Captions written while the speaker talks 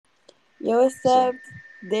Yo, what's So, up?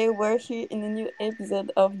 Today we're here in a new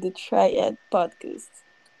episode of the Triad podcast.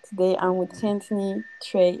 Today I'm with Anthony,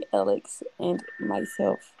 Trey, Alex, and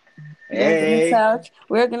myself. We're gonna hey, talk.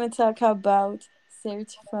 We're gonna talk about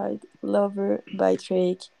 "Certified Lover" by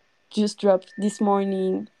Drake. Just dropped this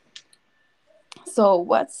morning. So,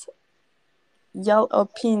 what's y'all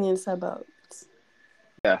opinions about?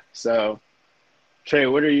 yeah. So, Trey,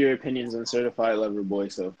 what are your opinions on Certified Lover Boy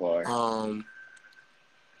so far? Um,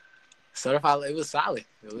 Certified, it was solid.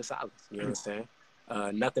 It was solid. You know what I'm saying?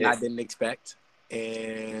 Nothing I It, didn't expect,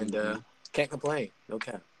 and mhm. can't complain. No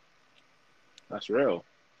cap. That's real. You know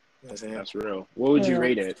what I'm saying? That's real. What would you Yeah.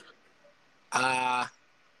 rate it? Uh,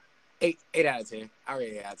 eight out of 10. I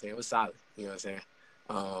rate 8 out of 10. It was solid. You know what I'm saying?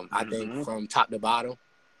 I think Hmm. from top to bottom,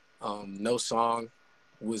 no song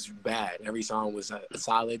was bad. Every song was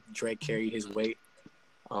solid. Drake carried his weight.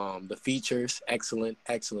 The features, excellent,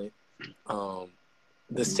 excellent. Um,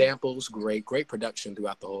 the samples, great production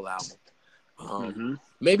throughout the whole album. Um, Hmm.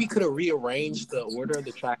 maybe could have rearranged the order of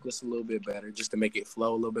the track list a little bit better, just to make it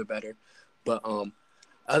flow a little bit better. But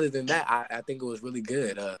other than that, I think it was really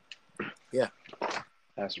good. Yeah.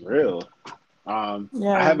 That's real. I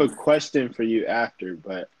Yeah. have a question for you after,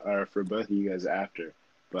 but or for both of you guys after.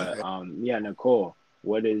 But Okay. yeah, Nicole,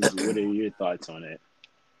 what are your thoughts on it?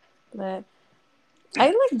 But I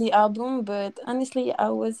like the album, but honestly, I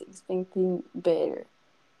was expecting better.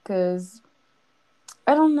 Cause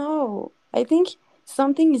I don't know. I think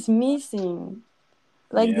something is missing.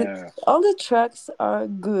 Like Yeah. all the tracks are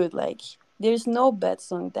good. Like there's no bad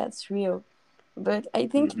song. That's real. But I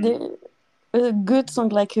think Hmm. there a good song,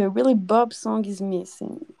 like a really Bob song, is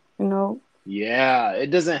missing. You know? Yeah. It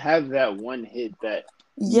doesn't have that one hit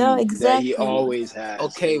Yeah, that he exactly. always has, in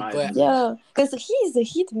Okay, my but opinion. Yeah, because he is a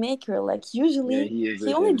hit maker. Like Yeah, usually he is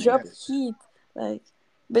he a only hit drop maker. hit. Like,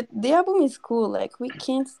 but the album is cool. Like we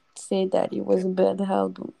can't say that it was a bad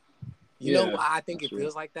album. you know Yeah, why I think that's it real.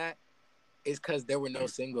 feels like that? It's because there were no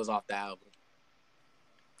singles off the album.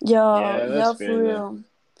 Yeah, Yeah, that's yeah, fair for though. real,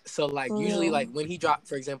 So like for usually real. like when he dropped,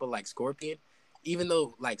 for example, like Scorpion, even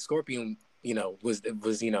though like Scorpion, was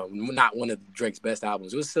not one of Drake's best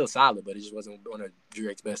albums. It was still solid, but it just wasn't one of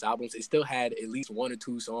Drake's best albums. It still had at least one or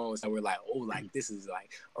two songs that were like, oh, like this is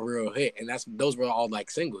like a real hit, and those were all like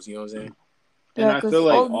singles. You know what I'm saying? And Yeah, I because feel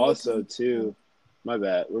like all the also attention. too, my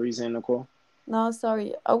bad. What were you saying, Nicole? No,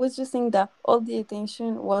 sorry. I was just saying that all the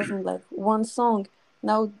attention wasn't like one song.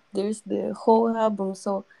 Now there's the whole album.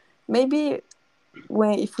 So maybe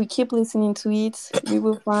when if we keep listening to it, we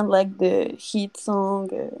will find like the hit song.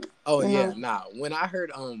 Oh You yeah, know. nah. When I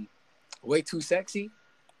heard "Way Too Sexy,"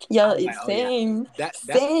 I Yeah, was like, it's oh yeah, same, that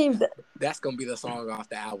that's same. that's gonna be the song off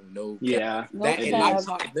the album. No cap. Yeah, No That it and Night cap. is.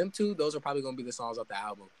 Talk, them two, those are probably gonna be the songs off the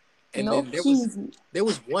album. And No then peasy. there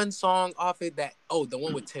was one song off it that the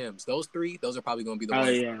one with Tim's. Those three, those are probably gonna be the Oh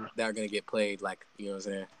ones yeah. that are gonna get played. Like you know what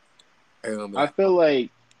I'm saying? Everyone gonna be I like, oh, feel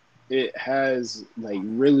like it has like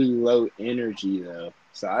really low energy though.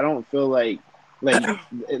 So I don't feel like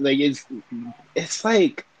it's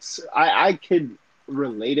like I could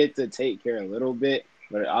relate it to Take Care a little bit,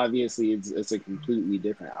 but obviously it's a completely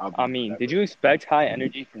different I album or mean, did whatever. you expect high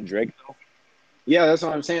energy from Drake though? Yeah, that's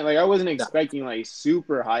what I'm saying. Like I wasn't nah. expecting like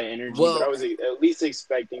super high energy, but I Well, was at least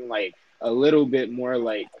expecting like a little bit more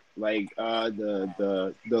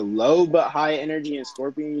the low but high energy in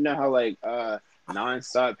Scorpion. You know how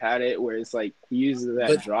Nonstop had it where it's like he uses that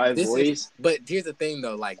but dry voice. here's the thing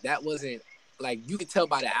though. Like that wasn't like you could tell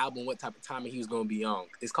by the album what type of timing he was gonna be on.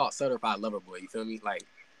 It's called Certified Lover Boy. You feel me?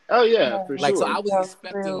 Oh yeah, Yeah, for So I sure. was yeah, for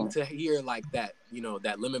expecting real. to hear like that,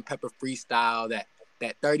 that lemon pepper freestyle, that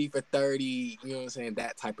 30 for 30, you know what I'm saying?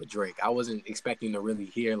 That type of Drake. I wasn't expecting to really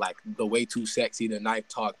hear like the way too sexy, the knife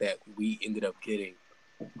talk that we ended up getting.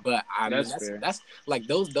 But I mean That's that's fair. that's like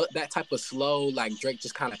that type of slow, like Drake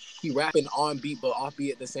just kind of he rapping on beat but off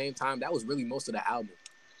beat at the same time. That was really most of the album.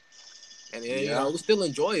 And then, Yeah, it was still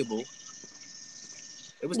enjoyable.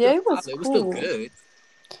 It was Yeah, still it was solid. It was still cool. good.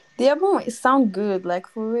 The album it sound good, like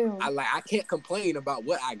for real. I can't complain about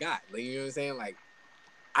what I got. Like, you know what I'm saying? Like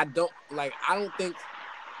I don't think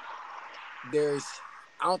there's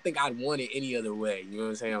I don't think I'd want it any other way. You know what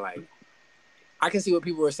I'm saying? Like I can see what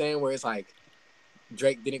people were saying where it's like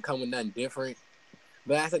Drake didn't come with nothing different.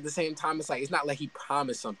 But that's at the same time, it's like it's not like he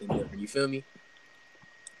promised something different. You feel me?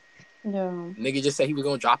 Yeah. Nigga just said he was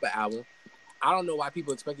gonna drop an album. I don't know why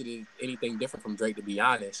people expected anything different from Drake. To be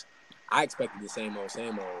honest, I expected the same old,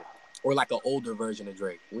 or like an older version of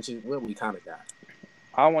Drake, which is what we kind of got.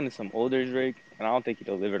 I wanted some older Drake, and I don't think he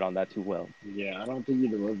delivered on that too well. yeah. I don't think he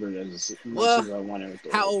delivered as much Well, as I wanted with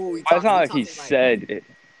the how old old were Drake. we But it's talking? not We like he talking like said it.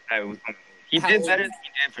 That it was gonna be. He how did old? better than he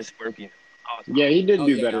did for Scorpion. Yeah, he did Oh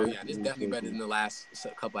do yeah, better. oh yeah. This is definitely better than the last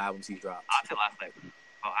couple albums he dropped. I'd say last like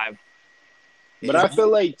 5. But I feel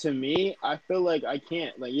like to me, I feel like I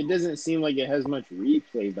can't like it doesn't seem like it has much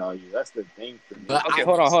replay value. That's the thing for me. But Okay,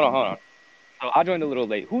 hold on. So I joined a little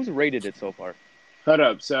late. Who's rated it so far? Hold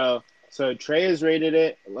up. So Trey has rated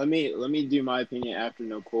it. Let me do my opinion after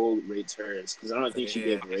Nicole rates hers because I don't think she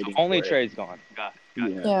gave a rating Only for it. Trey's gone. Got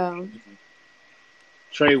it. Yeah. Yeah.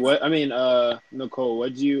 Trey, what I mean, Nicole,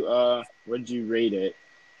 what'd you rate it?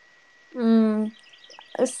 A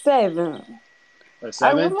 7. A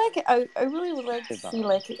I would 7? like. I really would like to It's not. see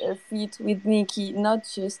like a feat with Nicki, not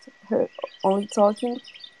just her only talking.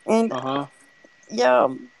 And Uh-huh. yeah,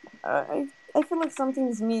 I feel like something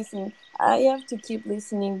is missing. I have to keep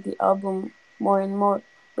listening the album more and more.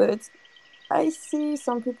 But I see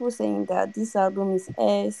some people saying that this album is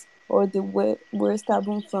S or the worst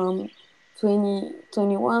album from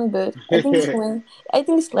 2021. But I think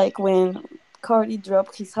it's like when Cardi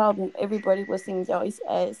dropped his album, everybody was saying, "Yeah, it's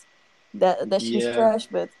S." That she's Yeah. trash,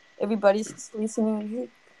 but everybody's listening it.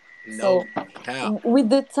 no So cap. with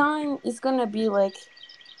the time, it's gonna be like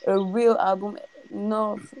a real album.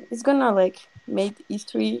 No, it's gonna like make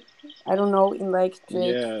history. I don't know, in like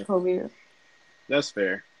Drake Yeah. career. That's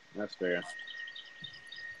fair. That's fair.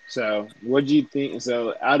 So, what do you think?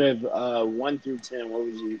 So, out of 1 through 10, what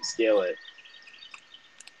would you scale it?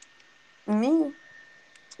 Me,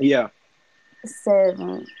 Yeah,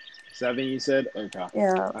 7. 7. You said okay.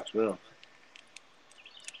 Yeah. That's real.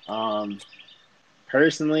 Um,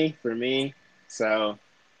 Personally, for me, so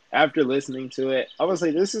after listening to it, I was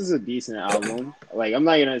like, this is a decent album. Like, I'm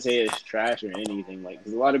not gonna say it's trash or anything. Like,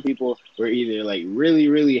 'cause a lot of people were either like really,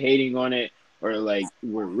 really hating on it or like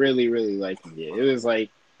were really, really liking it. It was like,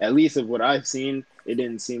 at least of what I've seen, it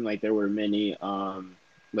didn't seem like there were many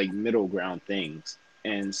like middle ground things.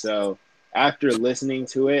 And so after listening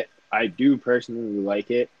to it, I do personally like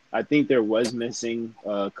it. I think there was missing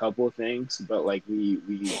a couple things, but like we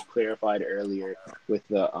clarified earlier with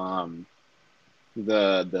the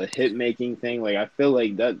hit making thing, like I feel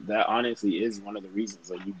like that honestly is one of the reasons.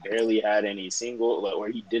 Like he barely had any single, like, or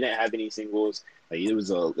he didn't have any singles. Like it was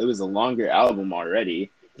a longer album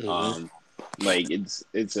already. Mm-hmm. Um, like it's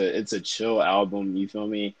a chill album. You feel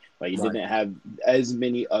me? Like it Right. didn't have as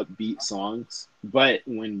many upbeat songs, but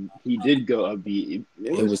when he did go upbeat, it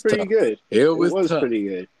It was was pretty tough. good. It It was was tough. pretty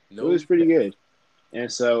good. It No was pretty cap. good.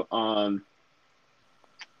 And so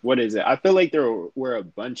what is it? I feel like there were a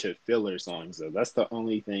bunch of filler songs though. That's the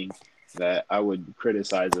only thing that I would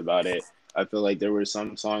criticize about it. I feel like there were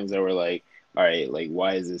some songs that were like, all right, like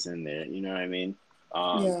why is this in there? You know what I mean?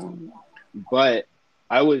 Um, Yeah. but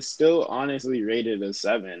I would still honestly rate it a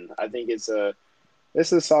 7. I think it's a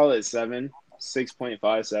solid 7,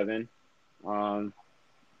 6.57. Um,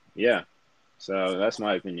 yeah. So that's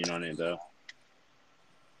my opinion on it though.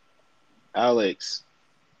 Alex,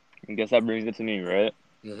 I guess that brings it to me, right?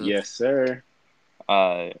 Mm-hmm. yes sir.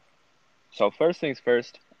 So first things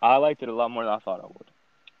first, I liked it a lot more than I thought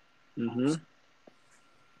I Mm-hmm.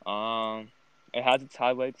 would. It has its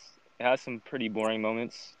highlights. It has some pretty boring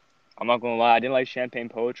moments. I'm not gonna lie, I didn't like Champagne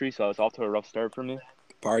Poetry, so it's off to a rough start for me.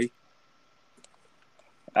 Party.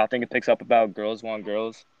 I think it picks up about girls want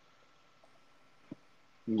girls.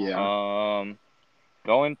 Yeah.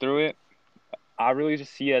 Going through it, I really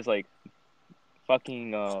just see it as like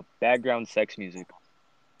fucking background sex music.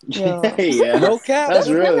 Yeah. Yeah. No cap. That's That's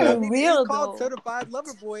No cap. real I kind of though. mean, it is real called though. Certified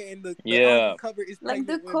Lover Boy, and the Yeah. album cover is Like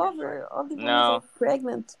the pregnant women. cover, all the women are Now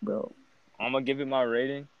pregnant, bro. I'm gonna give it my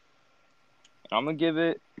rating. I'm gonna give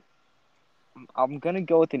it. I'm gonna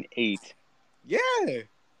go with an 8. Yeah.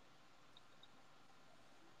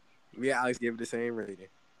 Yeah, Alex gave it the same rating.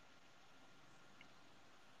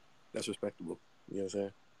 That's respectable. You know what I'm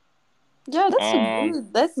saying? Yeah,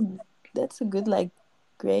 Um, that's a good like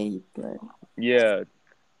grade. Like yeah.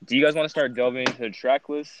 Do you guys want to start delving into the track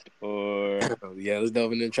list or? Oh, yeah, let's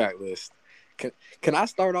delve into the track list. Can I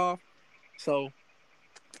start off? So,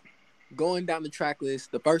 going down the track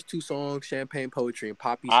list, the first two songs, Champagne Poetry and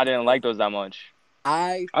Poppy. I didn't like those that much.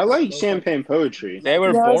 I I thought like those songs, Champagne Poetry. They like,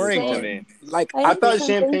 were yeah, boring to Hard. me. same. like I I like the thought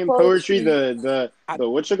champagne Champagne Poetry, poetry. I, the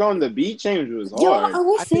what you call the beat change was Yo, hard. I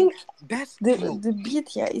was I saying think that's the beat.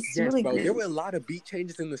 Yeah, it's yes, really bro. There good. were a lot of beat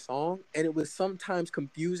changes in the song, and it was sometimes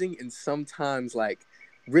confusing and sometimes like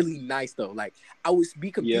really nice though. Like I would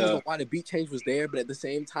be confused Yeah, on why the beat change was there, but at the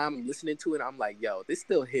same time, I'm listening to it. I'm like, yo, this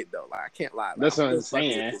still hit though. Like I can't lie. Like that's I'm what I'm still fucking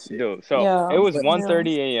with saying. this shit. Dude, so Yeah, it was But yeah,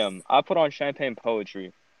 1:30 a.m. I put on Champagne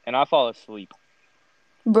Poetry and I fall asleep.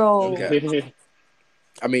 no bro. cap.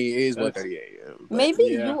 I mean, it is That's 1:30 a.m. But Maybe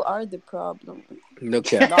yeah. you are the problem. No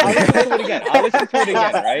cap. No, I listened to it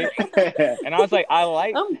again. Right? And I was like, I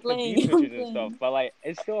like I'm the playing. beat I'm switches and stuff, playing. but like,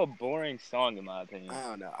 it's still a boring song in my opinion. I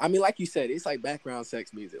don't know. I mean, like you said, it's like background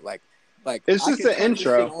sex music. Like It's I just could the turn this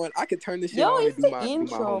shit intro. on. I could turn this shit Yo, on and it's do the my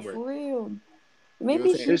intro homework. for real. You know what Maybe I'm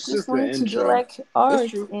he saying? It's just just the wanted to do intro. like It's art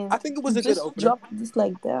true. and I think it was he a good just opener. dropped this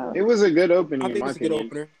like that. It was a good I opening, in think my it's a good opinion.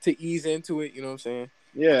 opener to ease into it. You know what I'm saying?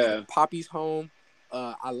 Yeah. Poppy's home.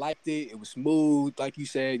 I liked it. It was smooth, like you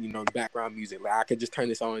said. You know, background music. Like I could just turn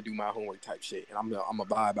this on and do my homework type shit, and I'm a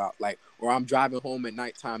vibe out. Like, or I'm driving home at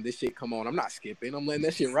nighttime. This shit come on. I'm not skipping. I'm letting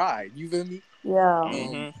that shit ride. You feel me?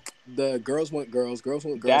 Yeah. The girls want girls. Girls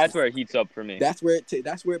want girls. That's where it heats up for me. That's where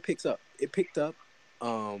it picks up. It picked up.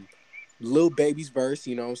 Lil Baby's verse.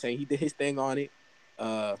 You know what I'm saying? He did his thing on it.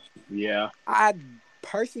 Yeah. I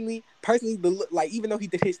personally, even though he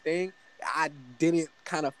did his thing, I didn't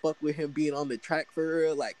kind of fuck with him being on the track for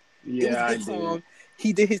real. Like, it was Yeah, a I good did. song.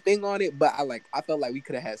 He did his thing on it, but I felt like we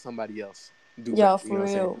could have had somebody else do Yeah, better. You know for what I'm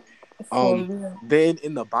saying? real. For real. Then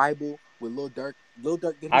in the Bible with Lil Durk did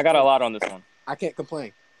his I got thing. a lot on this one. I can't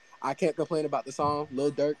complain. I can't complain about the song.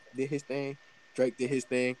 Lil Durk did his thing. Drake did his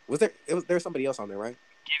thing. There was somebody else on there, right?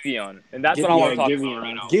 Giveon, and that's what I want to talk about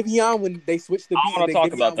right now. Giveon, when they switched the beat, I want to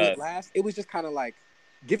talk about Giveon that. went last. It was just kind of like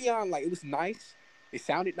Giveon, like it was nice. It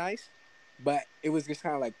sounded nice, but it was just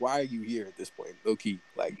kind of like, why are you here at this point, low key?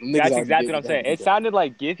 Like That's exactly what I'm saying. It sounded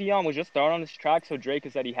like Giveon was just thrown on this track, so Drake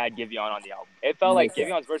said he had Giveon on the album. It felt like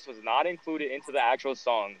Giveon's verse was not included into the actual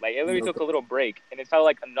song. Like it literally took a little break, and it felt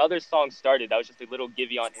like another song started. That was just a little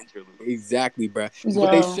Giveon interlude. Exactly, bro. Yeah.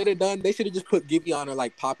 What they should have done, they should have just put Giveon or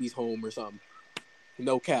like Poppy's home or something.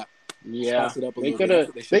 No cap. Yeah, Spice it up a they little could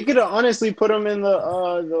bit. have. They could have honestly put him in the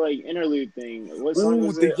like interlude thing. What song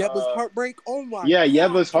was the it? Yeba's Heartbreak. Oh my. Yeah, God.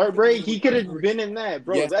 Yeba's Heartbreak. He could have been in that,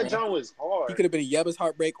 bro. Yes, that bro. John was hard. He could have been in Yeba's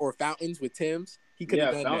Heartbreak or Fountains with Tim's. He could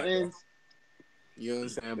have done Fountains. That. You know what I'm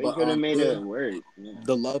saying? They But could have made it work. Yeah.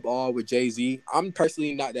 The Love All with Jay-Z. I'm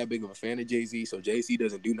personally not that big of a fan of Jay-Z, so Jay-Z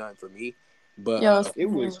doesn't do nothing for me. But it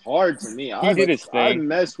was hard to me. He did his I thing.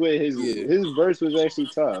 messed with his verse was actually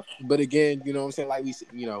tough. But again, you know what I'm saying? Like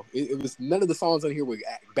it was none of the songs on here were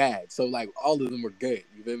bad. So like all of them were good.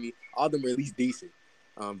 You feel me? All of them were at least decent.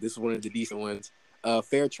 This is one of the decent ones.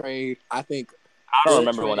 Fair Trade. I think I don't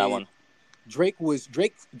remember that one. Drake was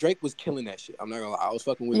killing that shit. I'm not gonna lie. I was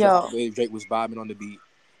fucking with Drake. Drake was vibing on the beat.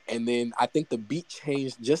 And then I think the beat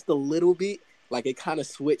changed just a little bit. Like it kind of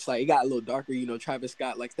switched. Like it got a little darker. You know, Travis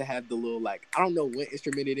Scott likes to have the little like I don't know what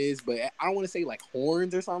instrument it is, but I don't want to say like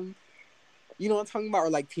horns or something. You know what I'm talking about? Or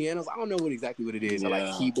like pianos. I don't know exactly what it is. Or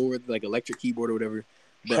like keyboard, like electric keyboard or whatever.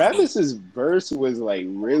 But, Travis's verse was like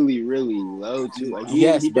really, really low too. Like but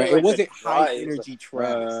like it wasn't high energy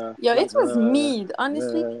Travis. It was mid.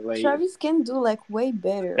 Honestly, Travis can do like way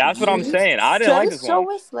better. That's what I'm saying. I didn't like this one.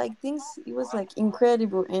 Travis show us like things. It was like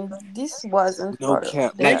incredible, and this wasn't. No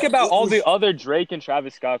cap. Think about all the other Drake and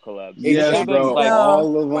Travis Scott collabs. Yes, bro. Like,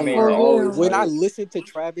 all of them are always. When I listened to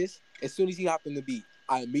Travis, as soon as he hopped in the beat,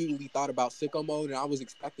 I immediately thought about Sicko Mode, and I was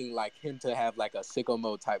expecting like him to have like a Sicko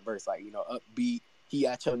Mode type verse, like upbeat. He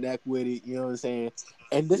at your neck with it, you know what I'm saying?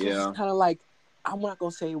 And this was kind of like, I'm not gonna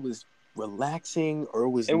say it was relaxing or it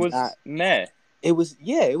was meh. It was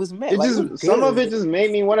meh. It just some of it just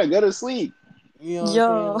made me want to go to sleep. You know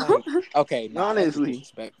what I'm saying? Like, okay, honestly, that's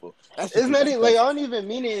disrespectful. It's not even like I don't even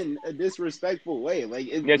mean it in a disrespectful way. Like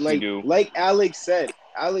like Alex said,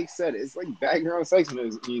 it's like background sex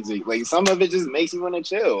music. Like some of it just makes you want to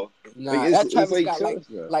chill. Nah, like, that Travis like,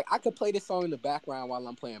 Scott, like I could play this song in the background while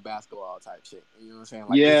I'm playing basketball type shit. You know what I'm saying?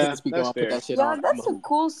 Like, that's fair. Put that shit on. That's a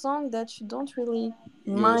cool song that you don't really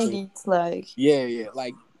mind it. Like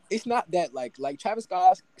like. It's not that like Travis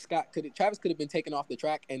could have been taken off the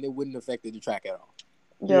track and it wouldn't have affected the track at all.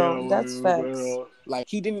 Yo, that's facts. Like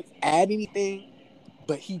he didn't add anything,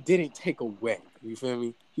 but he didn't take away. You feel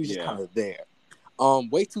me? He was just kind of there.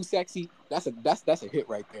 Way Too Sexy. That's a hit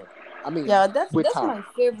right there. I mean, that's my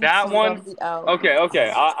favorite. That song one. Of the album.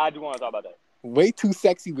 Okay. I do want to talk about that. Way Too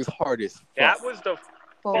Sexy was hardest. That was the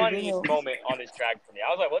funniest moment on this track for me.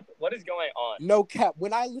 I was like, what is going on? No cap.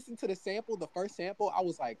 When I listened to the first sample, I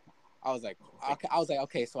was like,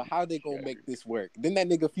 okay, so how are they gonna make this work? Then that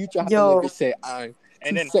nigga Future said, I'm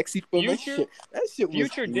too sexy for my shit. That shit was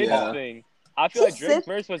Future did his thing. I feel like Drake's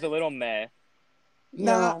verse was a little meh.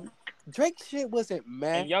 Nah, Drake's shit wasn't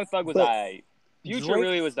meh. And Young Thug was alright. Future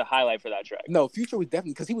really was the highlight for that track. No, Future was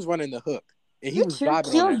definitely because he was running the hook. And he was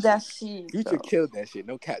vibing killed on that shit. Future killed that shit.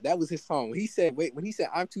 No cap. That was his song. When he said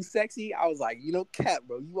I'm too sexy, I was like, cap,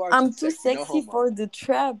 bro. You are I'm too sexy for the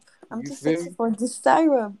trap. I'm too sexy for the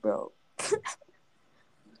syrup, bro.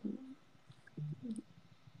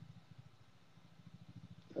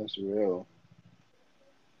 That's real.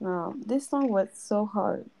 No, this song was so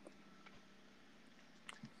hard.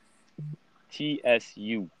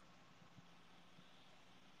 TSU.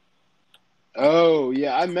 Oh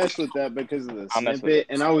yeah, I messed with that because of the I messed with snippet, it.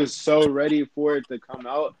 and I was so ready for it to come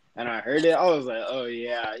out, and I heard it. I was like, oh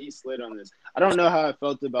yeah, he slid on this. I don't know how I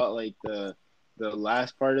felt about like the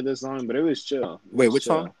last part of the song, but it was chill. It Wait, was which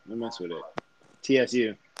chill. song? I messed with it.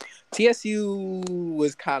 TSU. TSU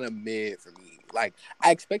was kind of mid for me. Like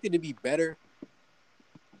I expected to be better,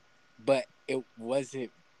 but it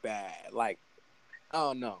wasn't bad. Like I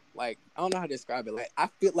don't know. Like I don't know how to describe it. Like I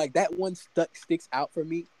feel like that one sticks out for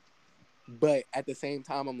me, but at the same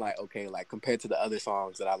time, I'm like, okay, like compared to the other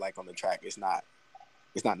songs that I like on the track, it's not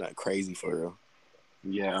nothing crazy for real.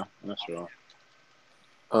 Yeah, that's real.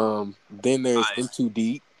 Then there's In Too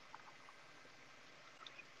Deep.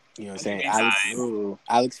 You know what I'm saying?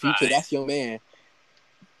 Alex Future, that's your man.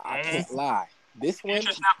 I can't lie. This one,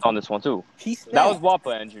 Future snapped on this one too. he snapped. That was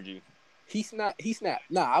WAPA energy. He snapped.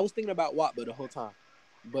 Nah, I was thinking about WAPA the whole time.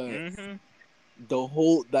 But the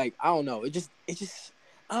whole, like, I don't know. It just,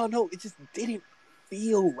 I don't know. It just didn't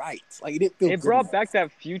feel right. Like, it didn't feel good. It brought enough. back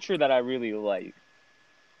that Future that I really like.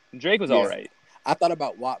 Drake was Yeah. all right. I thought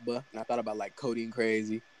about WAPA, and I thought about, like, Cody and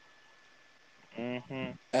Crazy.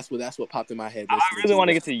 That's what popped in my head. I really want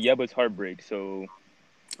to get to Yebba's Heartbreak, so...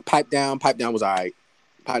 Pipe Down was all right.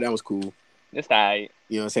 Pipe Down was cool. It's all right.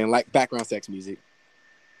 You know what I'm saying? Like background sex music.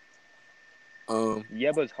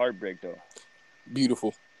 Yebba's Heartbreak, though.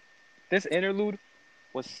 Beautiful. This interlude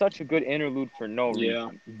was such a good interlude for no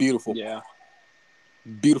reason. Beautiful. Yeah.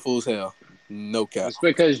 Beautiful as hell. No cap. It's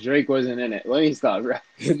because Drake wasn't in it. Let me stop, bro.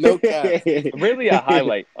 No cap. Really a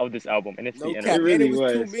highlight of this album, and it's No the cap. interlude. It really And it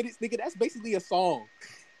was was. 2 minutes, nigga. That's basically a song.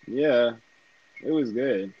 Yeah, it was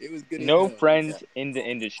good. It was good. No as hell. friends in the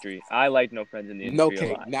industry. I like No Friends in the No Industry a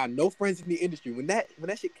cap. lot. Now, No Friends in the Industry. When that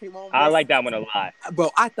shit came on, I bro, like that one a lot. bro,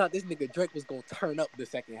 I thought this nigga Drake was gonna turn up the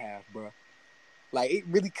second half, bro. Like it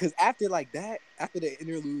really, cause after like that, after the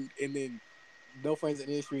interlude, and then No Friends in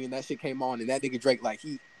the Industry, and that shit came on, and that nigga Drake, like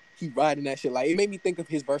he riding that shit. Like it made me think of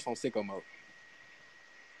his verse on Sicko Mode,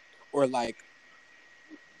 or like,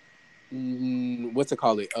 what's it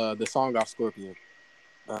called? The song off Scorpion.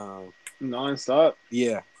 Non-stop.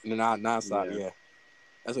 Yeah, nonstop. Yeah. Yeah,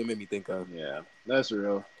 that's what it made me think of. Yeah, that's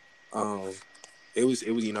real. It was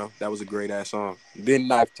that was a great ass song. Then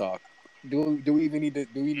Knife Talk. Do we even need to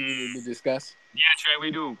discuss? Yeah, Trey,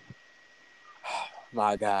 we do.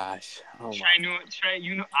 My gosh. Trey,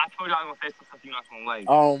 you know, I told you I was gonna say some stuff you're not gonna like.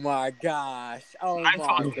 Oh my gosh. Oh my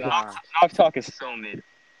gosh. Knife Talk is so mid.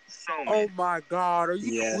 So mid. Oh my god. Are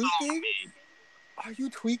you Yeah. tweaking? Are you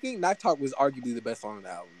tweaking? Knife Talk was arguably the best song on the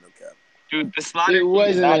album, no cap. Dude, the Slaughter It King did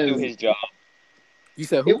wasn't not as- do his job. You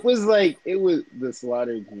said who? It was the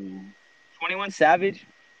Slaughter King. 21 Savage,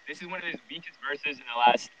 this is one of his weakest verses in the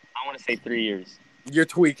last, I want to say, 3 years. You're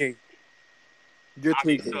tweaking. You're I'm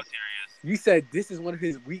being tweaking. so serious. You said this is one of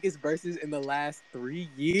his weakest verses in the last 3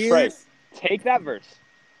 years? Trey, take that verse.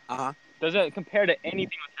 Uh-huh. Does it compare to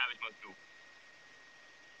anything on Savage Mode 2?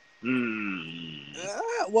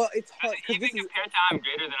 Well, it's Does hard it because even this is. compare to I'm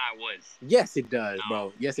Greater Than I Was? Yes, it does, No.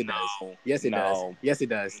 bro. Yes, it No. does. Yes, it No. does. Yes, it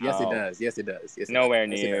does. Yes, it No. does. Yes, it does. Yes, it Nowhere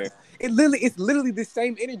does. Yes, it near. does. It's literally the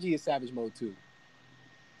same energy as Savage Mode 2.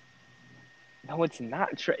 No, it's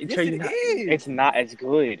not. Trey, Yes, Trey, it is. it's not as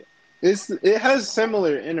good. It has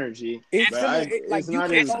similar energy. It's but similar. it's Like you not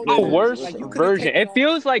could as It's own good a it. as worse Like, you could've version. taken It on-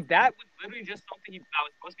 feels like that was literally just something that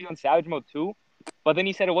was supposed to be on Savage Mode 2, but then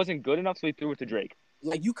he said it wasn't good enough, so he threw it to Drake.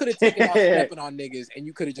 Like you could have taken off stepping on niggas, and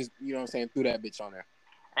you could have just, you know what I'm saying, threw that bitch on there.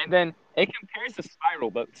 And then it compares to Spiral,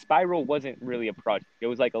 but Spiral wasn't really a project. It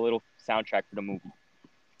was like a little soundtrack for the movie.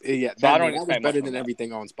 Yeah, So I don't that was expect much better from than that.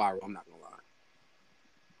 everything on Spiral. I'm not gonna lie.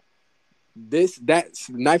 That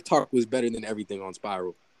Knife Talk was better than everything on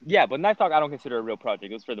Spiral. Yeah, but Knife Talk I don't consider a real project.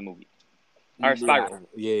 It was for the movie. Or Spiral.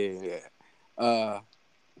 Yeah.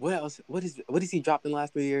 What else? What is he dropped in the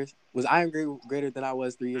last 3 years? Was I Am Greater Than I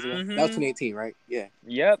Was 3 years ago? That was 2018, right? Yeah.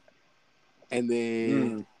 Yep. And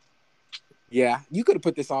then yeah, you could have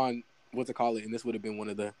put this on what's it called, and this would have been one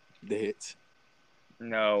of the hits.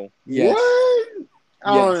 No. Yes. What?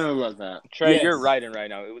 I don't Yes. know about that. Trey, Yes. you're writing right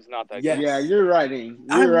now. It was not that Yes. good. Yeah, you're writing.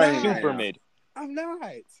 I'm You're writing. not. right Super now. mid. I'm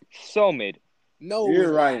not. So mid. No, You're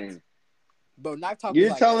it's not. writing. Bro, Knife Talk You're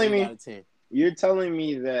was like telling 8 me- out of 10. You're telling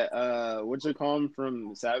me that what's it called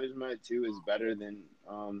from Savage Mode 2 is better than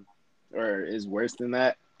or is worse than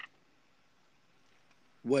that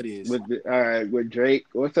What is? with Drake.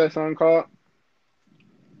 What's that song called?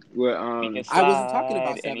 With I wasn't talking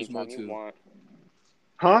about Slide Savage anytime Mode you 2. want.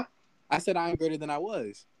 huh? I said I Am Greater Than I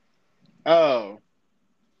Was. Oh.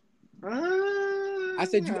 I I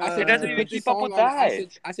said you It doesn't even could put this keep up song with on.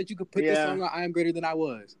 that. I said you could put this Yeah. song on. I Am Greater Than I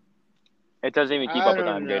Was. It doesn't even keep I up with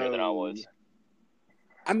don't I'm Greater Than I know. Was.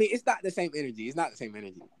 I mean, it's not the same energy. It's not the same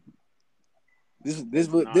energy. This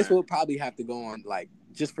not. would probably have to go on like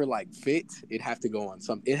just for like fit. It'd have to go on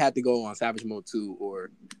some. It had to go on Savage Mode 2 or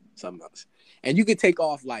something else. And you could take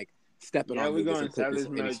off like stepping Yeah, on we niggas going and put this Savage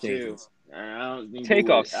in Mode too. exchanges. I don't think Take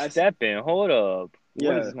we off would. stepping. Hold up. What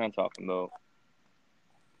Yeah. is this man talking about?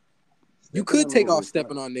 You could take off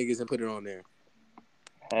stepping on niggas and put it on there.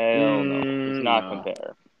 Hell no. Does not No.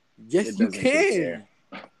 compare. Yes, It you doesn't can.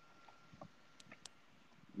 compare.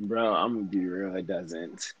 Bro, I'm gonna be real. It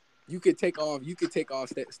doesn't. You could take off. You could take off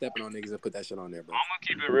stepping on niggas and put that shit on there, bro. I'm gonna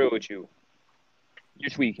keep it real with you. You're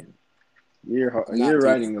tweaking. You're not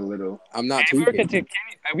writing a little. I'm not If tweaking.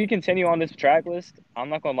 we continue on this track list, I'm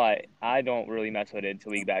not gonna lie. I don't really mess with it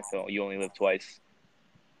until we get back to You Only Live Twice.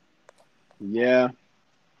 Yeah.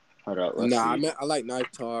 Hold up. Let's see. I like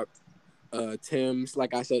Knife Talk. Tim's,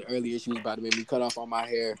 like I said earlier, she was about to make me cut off all my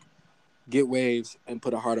hair, get waves, and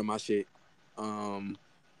put a heart on my shit.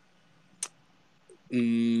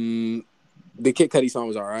 The Kid Cudi song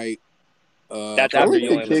was all right. That's I after like You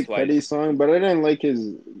the Only Live Kid Twice. Cudi song, but I didn't like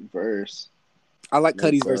his verse. I like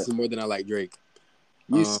Like Cudi's that. verses more than I like Drake.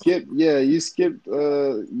 You skipped.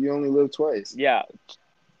 You Only Live Twice. Yeah.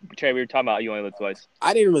 Trey, we were talking about You Only Live Twice.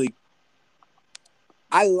 I didn't really.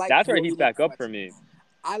 I like. That's You where Only he's Live back up Twice. for me.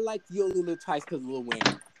 I like You Only Live Twice because of Lil Wayne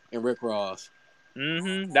and Rick Ross.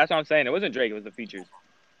 That's what I'm saying. It wasn't Drake. It was the features.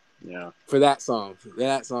 Yeah. For that song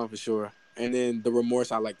for sure. And then the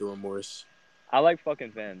Remorse, I like the Remorse. I like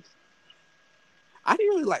fucking fans. I didn't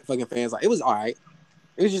really like fucking fans. Like, it was all right.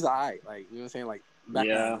 It was just all right. Like, you know what I'm saying? Like,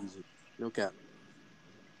 background music. No cap.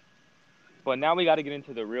 But now we got to get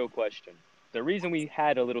into the real question. The reason we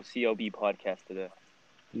had a little CLB podcast today.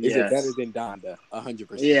 Is it better than Donda? 100%.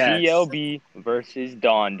 Yeah. Yes. CLB versus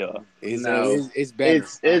Donda. It's better.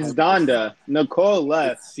 It's Donda. Nicole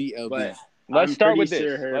left. It's CLB. But Let's I'm start pretty with this.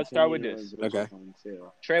 sure her Let's start with opinion this. was Okay. one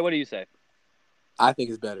too. Trey, what do you say? I think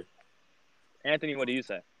it's better. Anthony, what do you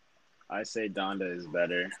say? I say Donda is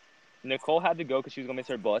better. Nicole had to go because she was going to miss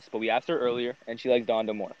her bus, but we asked her earlier, and she likes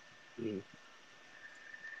Donda more. Mhm.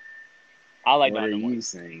 I like What are Donda more. you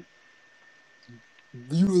saying?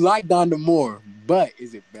 You like Donda more, but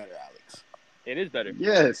is it better, Alex? It is better.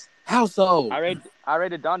 Yes. How so? I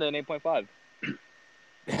rated Donda an 8.5.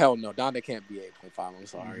 Hell no. Donda can't be 8.5. I'm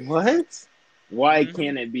sorry. What? Why Mhm.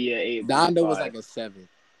 can't it be an 8? Donda was like a 7.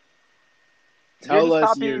 Tell You're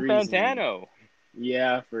just us your copying reasoning. Fantano.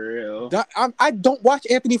 Yeah, for real. I don't watch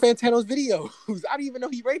Anthony Fantano's videos. I didn't even know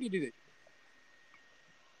he rated it.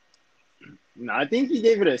 No, I think he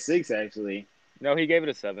gave it a 6 actually. No, he gave it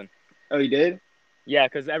a 7. Oh, he did? Yeah,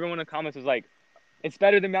 because everyone in the comments was like, it's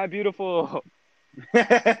better than My Beautiful.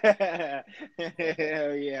 Hell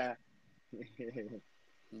yeah.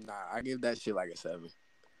 Nah, I give that shit like a 7.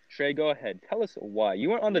 Trey, go ahead. Tell us why. You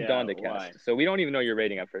weren't on the Yeah, Donda why? cast, so we don't even know your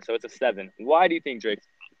rating at first. So it's a 7. Why do you think Drake?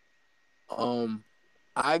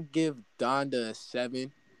 I give Donda a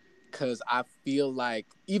 7 because I feel like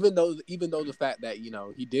even though the fact that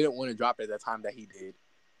he didn't want to drop it at the time that he did,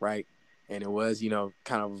 right, and it was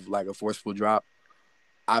kind of like a forceful drop.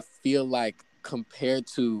 I feel like compared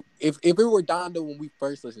to if it were Donda when we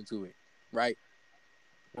first listened to it, right,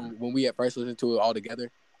 when we at first listened to it all together,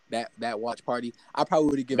 that watch party, I probably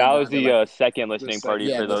would have given That was Donda the second listening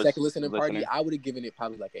party for the those second listening party. listening. I would have given it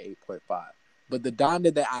probably like an 8.5. But the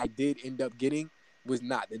Donda that I did end up getting was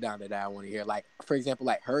not the Donda that I want to hear. Like, for example,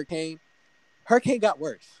 like Hurricane got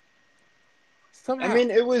worse. Somehow, I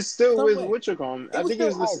mean, it was still with Somewhat. what you call him. I was think it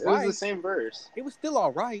was still it was alright. the same verse. it was still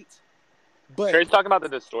all right. But Trey's talking about the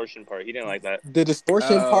distortion part. He didn't like that. the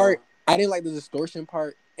distortion Oh. part, I didn't like the distortion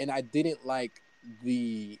part, and I didn't like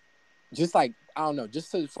just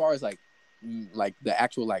as far as like the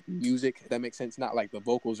actual like music, if that makes sense. Not like the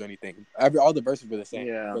vocals or anything. All the verses were the same,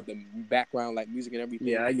 Yeah. but the background like music and everything.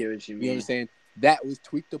 Yeah, I get what you You know mean. what I'm saying? That was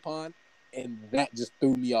tweaked upon, and that just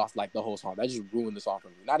threw me off like the whole song. That just ruined the song for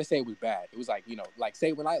me. Not to say it was bad. It was like, like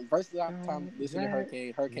say when I first time listening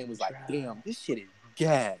to Hurricane was like, damn, this shit is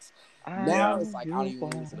gas. Now it's like I don't even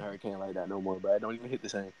listen to Hurricane like that no more, but I don't even hit the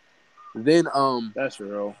same. Then That's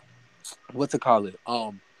real. what's it called?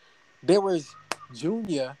 There was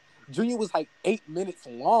Junior. Junior was like 8 minutes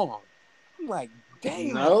long. I'm like,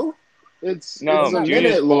 damn. No, it's No, a Junior's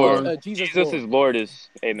minute long. Jesus is Lord is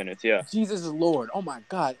 8 minutes. Yeah. Jesus is Lord. Oh my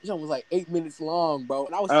God. This one was like 8 minutes long, bro.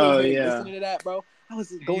 And I was Oh, sitting here yeah. listening to that, bro. I was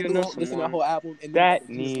just going You through know listening to the someone whole album and that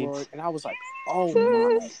then Jesus needs Lord. And I was like, oh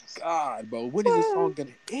my God, bro. When is this song gonna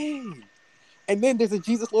end? And then there's a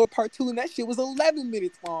Jesus Lord part 2, and that shit was 11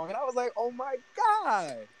 minutes long. And I was like, oh my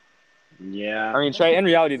God. Yeah. I mean, Trey. In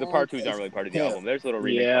reality, the part twos aren't really part of the Yeah. album. There's little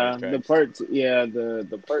remix Yeah, bonus tracks.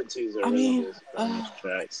 the part twos are I really mean, just bonus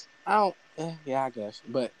tracks. I don't. Yeah, I guess.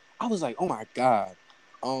 But I was like, oh my god.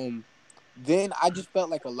 Then I just felt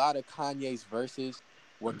like a lot of Kanye's verses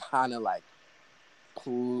were kind of like,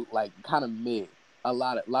 kind of mid. A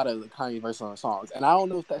lot of Kanye verses on songs, and I don't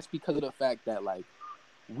know if that's because of the fact that like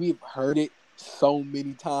we've heard it so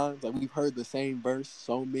many times. Like we've heard the same verse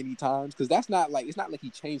so many times. Because that's not like it's not like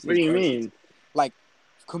he changed What his do you verses. mean? Like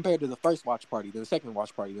compared to the first watch party, then the second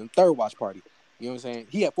watch party, then the third watch party. You know what I'm saying?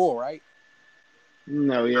 He had 4, right?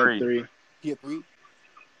 No, we had 3. He had 3.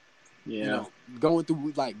 Yeah. You know, going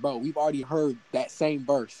through like, bro, we've already heard that same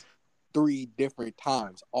verse 3 different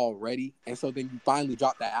times already, and so then you finally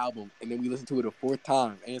drop that album, and then we listen to it a 4th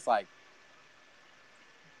time, and it's like,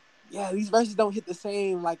 yeah, these verses don't hit the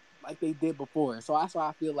same like they did before, and so that's why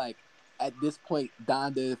I feel like at this point,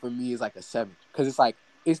 Donda for me is like a 7, because it's like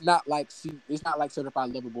it's not like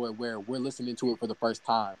Certified Lover Boy where we're listening to it for the first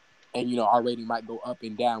time, and you know our rating might go up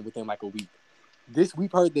and down within like a week.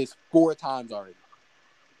 We've heard this 4 times already.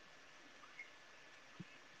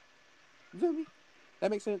 You feel me?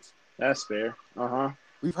 That makes sense. That's fair.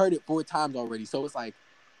 We've heard it 4 times already, so it's like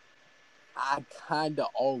I kind of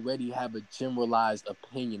already have a generalized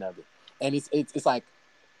opinion of it, and it's like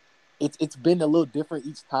it's been a little different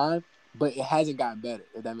each time, but it hasn't gotten better.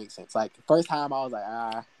 If that makes sense. Like first time I was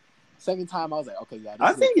like second time I was like okay yeah.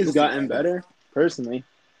 I think it's gotten better personally.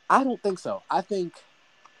 I don't think so. I think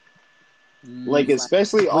like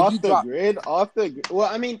especially well, off the grid. Well,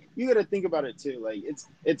 I mean, you got to think about it too. Like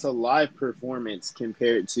it's a live performance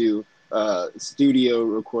compared to studio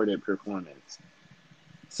recorded performance.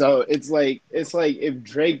 So it's like if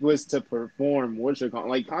Drake was to perform, like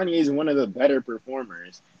Kanye is one of the better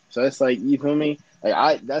performers. So it's like, you feel me?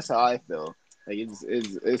 Like that's how I feel. Like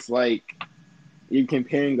it's like you're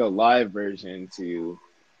comparing a live version to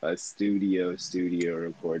a studio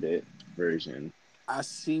recorded version. I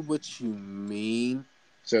see what you mean.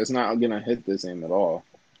 So it's not gonna hit the same at all.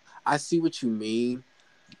 I see what you mean,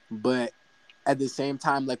 but at the same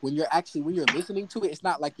time, like when you're listening to it, it's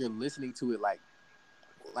not like you're listening to it like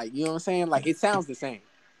you know what I'm saying? Like it sounds the same.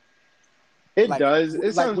 It does.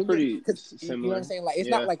 It sounds pretty similar. You know what I'm saying? Like it's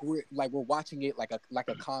not like we're watching it like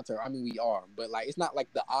a concert. I mean, we are, but like it's not like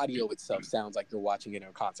the audio itself sounds like you're watching it in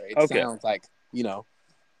a concert. It sounds like, you know.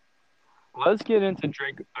 Let's get into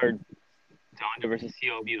Drake or Donda versus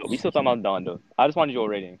CLB though. We still talking about Donda. I just wanted your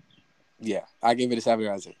rating. Yeah, I gave it a 7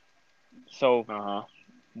 out of 10. So,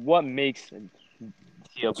 what makes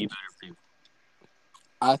CLB better for you?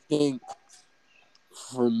 I think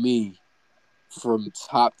for me, from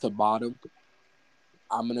top to bottom,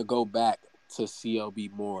 I'm gonna go back to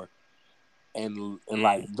CLB more, and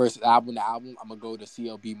like versus album to album, I'm gonna go to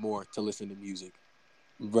CLB more to listen to music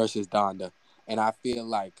versus Donda, and I feel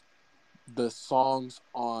like the songs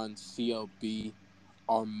on CLB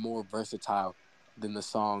are more versatile than the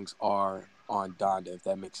songs are on Donda, if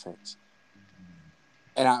that makes sense.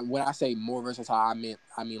 And when I say more versatile, I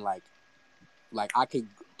mean like I could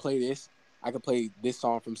play this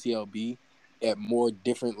song from CLB at more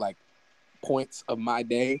different like points of my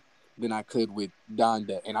day than I could with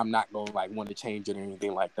Donda, and I'm not gonna like want to change it or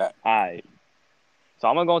anything like that. Alright. So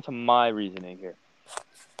I'm gonna go into my reasoning here.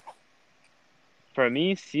 For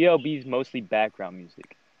me, CLB is mostly background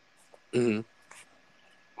music. Mm-hmm.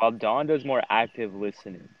 While Donda's more active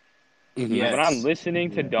listening. Mm-hmm. Yes. When I'm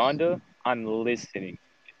listening to Donda, I'm listening.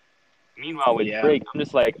 Meanwhile, with Drake, I'm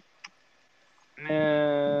just like,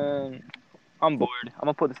 man, I'm bored. I'm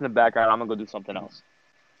gonna put this in the background. I'm gonna go do something else.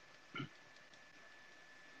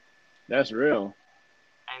 That's real.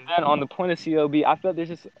 And then on the point of CLB, I feel there's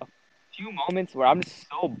just a few moments where I'm just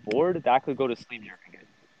so bored that I could go to sleep during it.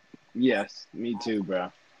 Yes, me too,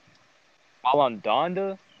 bro. While on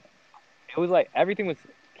Donda, it was like everything was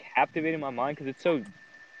captivating my mind because it's so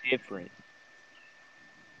different.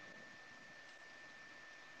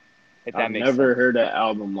 If that I've makes never sense. heard an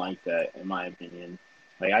album like that, in my opinion.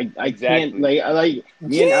 Like I Exactly. can't me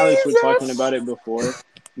and Alex were talking about it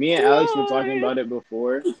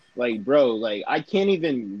before. Like, bro, like I can't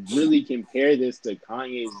even really compare this to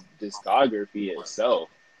Kanye's discography itself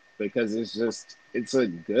because it's a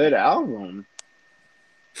good album.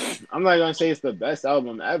 I'm not gonna say it's the best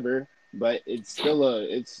album ever, but it's still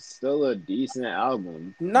a decent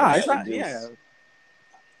album. Nah, it's not. Yeah,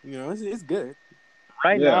 you know, it's good.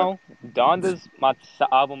 Right now, Donda's my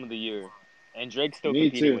album of the year, and Drake's still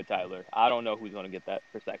competing with Tyler. I don't know who's gonna get that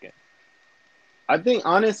for second. I think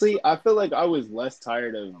honestly, I feel like I was less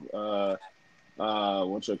tired of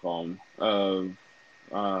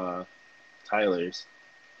Tyler's.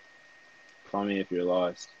 Call Me If You're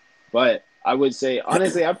Lost. But I would say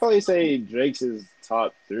honestly, I'd probably say Drake's is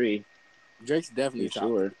top 3 Drake's definitely for top.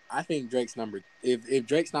 sure. I think Drake's number. If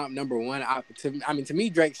Drake's not number one, to me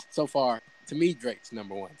Drake's so far. To me Drake's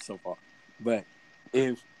number one so far. But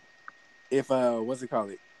if what's it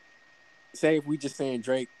called? Say if we just saying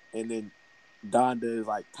Drake and then Donda is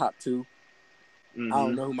like top 2. Mm-hmm. I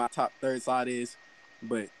don't know who my top third slot is,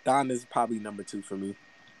 but Donda's probably number 2 for me.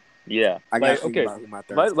 Yeah. I got to think about who my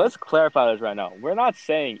third. Let's clarify this right now. We're not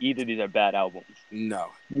saying either of these are bad albums. No.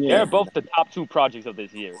 Yeah. They're both the top 2 projects of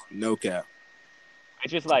this year. No cap.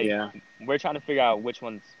 It's just like we're trying to figure out which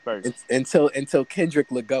one's first. It's until Kendrick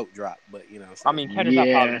LaGoat drop, but you know. I mean,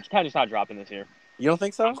 Kendrick's not dropping this year. You don't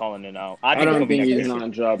think so? I'm calling it out. I don't think he's year.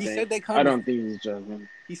 not dropping. He said they coming. I don't think he's dropping.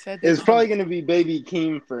 He said it's probably going to be Baby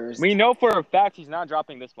Keem first. We know for a fact he's not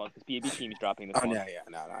dropping this month because Baby Keem's dropping this month.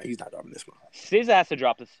 No, he's not dropping this month. SZA has to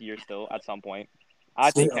drop this year still at some point. I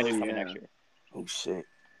think Kendrick's coming next year. Oh shit.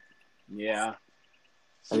 Yeah.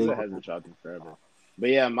 SZA hasn't dropped in forever.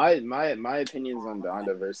 But yeah, my opinions on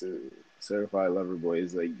Donda versus Certified Lover Boy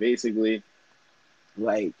is like basically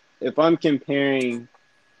like if I'm comparing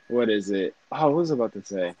what is it? Oh, what was I about to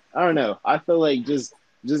say? I don't know. I feel like just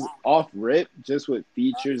off rip, just with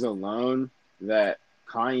features alone, that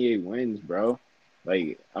Kanye wins, bro.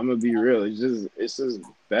 Like I'm gonna be real. It's just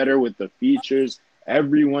better with the features.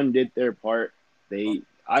 Everyone did their part.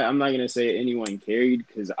 I'm not gonna say anyone carried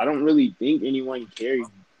because I don't really think anyone carried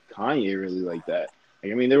Kanye really like that.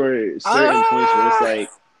 Like, I mean, there were certain points where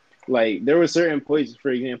it's like there were certain points, for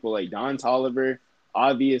example, like Don Toliver.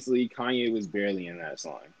 Obviously, Kanye was barely in that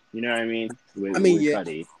song. You know what I mean? With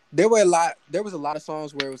Cudi. There was a lot of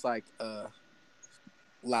songs where it was like I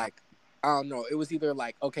don't know. It was either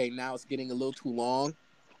like, okay, now it's getting a little too long,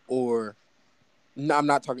 or no, I'm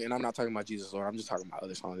not talking about Jesus Lord. I'm just talking about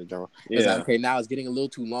other songs in general. It's like, okay, now it's getting a little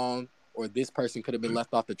too long, or this person could have been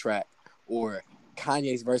left off the track, or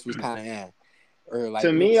Kanye's verse was kind of or like.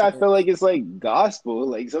 To me, I feel like it's like gospel.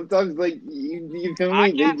 Like sometimes, like you feel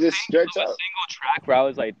me? They just stretch out. A single track where I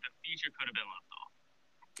was like, the feature could have been left off.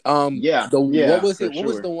 What was it? What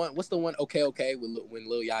was the one? What's the one? Okay, when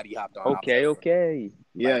Lil Yachty hopped on. Okay.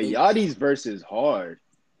 Yeah, like, Yachty's verse is hard.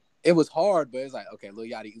 It was hard, but it's like, okay, Lil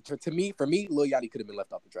Yachty. For me, Lil Yachty could have been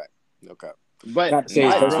left off the track. Okay. But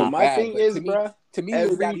my thing is, bro, to me,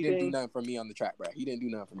 Lil Yachty didn't do nothing for me on the track, bro. He didn't do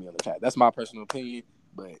nothing for me on the track. That's my personal opinion,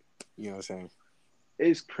 but you know what I'm saying.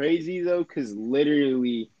 It's crazy though, because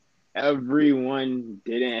literally everyone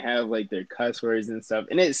didn't have like their cuss words and stuff,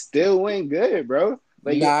 and it still went good, bro.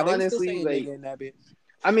 Like honestly, like in that bitch.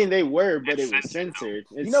 I mean, they were, but it was censored.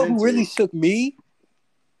 You know who really shook me?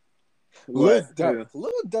 Lil Durk.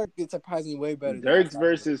 Lil Durk did surprisingly way better. Dirk's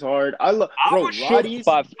verse is hard. I was shook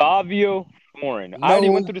by Fabio Foreign. I already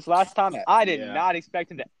went through this last time. I did not expect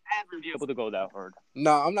him to ever be able to go that hard.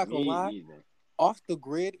 No, I'm not gonna lie. Off the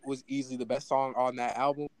Grid was easily the best song on that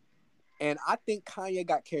album, and I think Kanye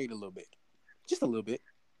got carried a little bit, just a little bit.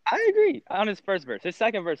 I agree on his first verse. His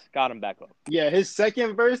second verse got him back up. Yeah, his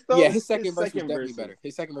second verse though. Yeah, his second verse was definitely better.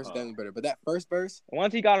 His second verse was definitely better. But that first verse,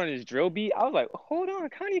 once he got on his drill beat, I was like, hold on,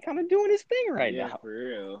 Kanye kind of doing his thing right now. For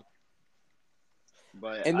real.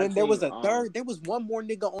 But and then there was a third. There was one more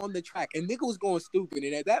nigga on the track, and nigga was going stupid.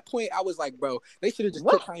 And at that point, I was like, bro, they should have just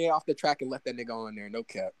took Kanye off the track and left that nigga on there. No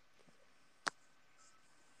cap.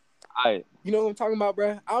 You know what I'm talking about,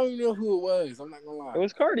 bro? I don't even know who it was. I'm not gonna lie. It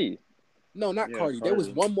was Cardi. No, not Cardi. There was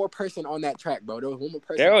one more person on that track, bro. There was one more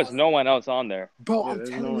person. There was no one else on there. Bro, I'm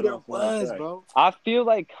telling you there was, bro. I feel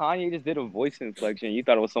like Kanye just did a voice inflection. You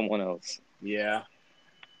thought it was someone else. Yeah.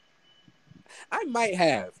 I might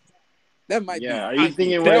have. That might be. Yeah, are you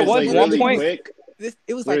thinking there was like one point? Quick?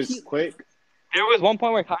 It was like quick. There was one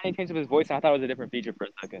point where Kanye changed up his voice, and I thought it was a different feature for a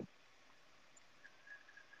second.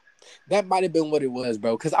 That might have been what it was,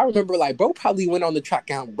 bro. Because I remember, like, bro probably went on the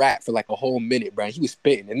track and rap for like a whole minute, bro. He was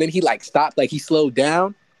spitting, and then he like stopped, like he slowed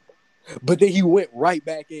down, but then he went right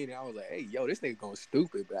back in. And I was like, "Hey, yo, this nigga going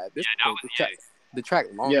stupid, bro." The track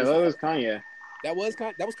long. Yeah, that was Kanye. That was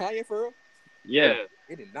Kanye for real. Yeah,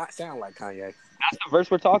 it did not sound like Kanye. That's the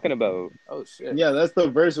verse we're talking about. Oh shit. Yeah, that's the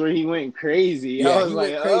verse where he went crazy. Yeah, I was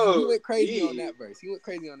like, he went crazy on that verse. He went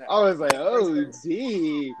crazy on that. I was like, oh,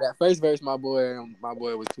 gee. That first verse, my boy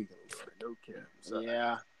was tweaking. No cap.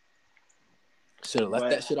 Yeah. Should have left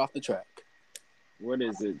that shit off the track. What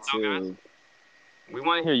is it too? We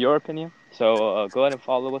want to hear your opinion, so go ahead and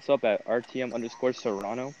follow us up at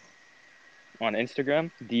RTM_Serrano on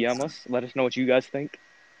Instagram. DM us. Let us know what you guys think.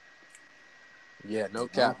 Yeah, no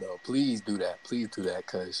cap though. Please do that. Please do that,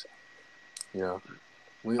 cause you know.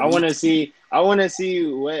 I want to see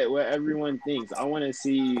what everyone thinks. I want to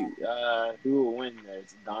see who will win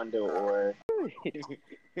this, Donda or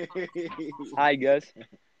All right, guys.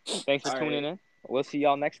 Thanks for All tuning right. in. We'll see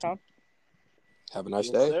y'all next time. Have a nice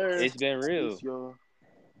Yes, day. sir. It's been real. Peace, y'all.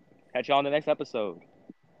 Catch y'all on the next episode.